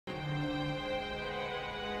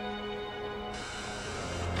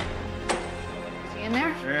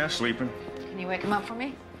Yeah, sleeping. Can you wake him up for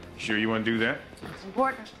me? Sure you want to do that? It's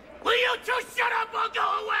important. Will you two shut up or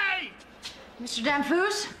go away? Mr.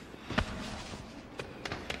 Damphouse?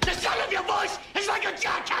 The sound of your voice is like a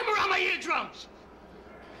jackhammer on my eardrums.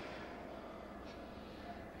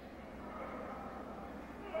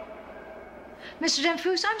 Mr.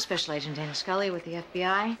 Damphouse, I'm Special Agent Dana Scully with the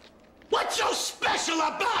FBI. What's so special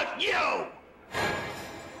about you?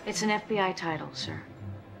 It's an FBI title, sir.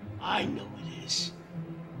 I know it is.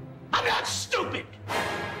 I'm not stupid.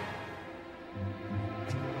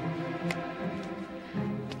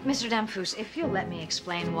 Mr. Damphouse, if you'll let me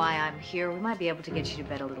explain why I'm here, we might be able to get you to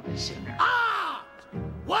bed a little bit sooner. Ah!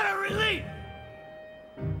 What a relief!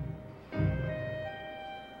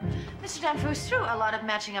 Mr. Damphouse, through a lot of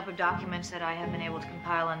matching up of documents that I have been able to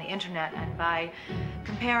compile on the internet, and by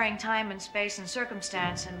comparing time and space and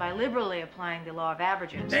circumstance, and by liberally applying the law of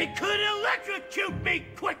averages, They could electrocute me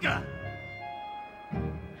quicker!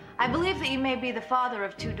 I believe that you may be the father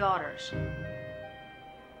of 2 daughters.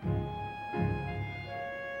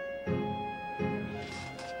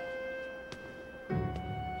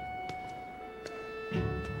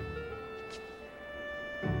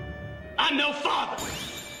 I'm no father!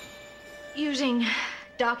 Using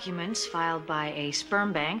documents filed by a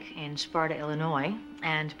sperm bank in Sparta, Illinois,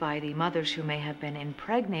 and by the mothers who may have been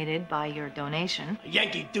impregnated by your donation. A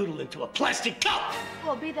Yankee Doodle into a plastic cup!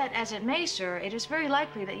 Well, be that as it may, sir, it is very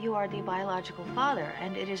likely that you are the biological father,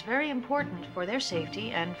 and it is very important for their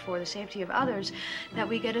safety and for the safety of others that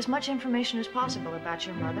we get as much information as possible about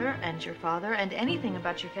your mother and your father and anything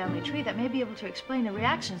about your family tree that may be able to explain the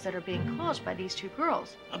reactions that are being caused by these 2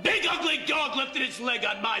 girls. A big ugly dog lifted its leg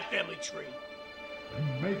on my family tree.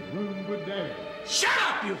 Make room for Daddy. Shut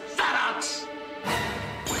up, you fat ox!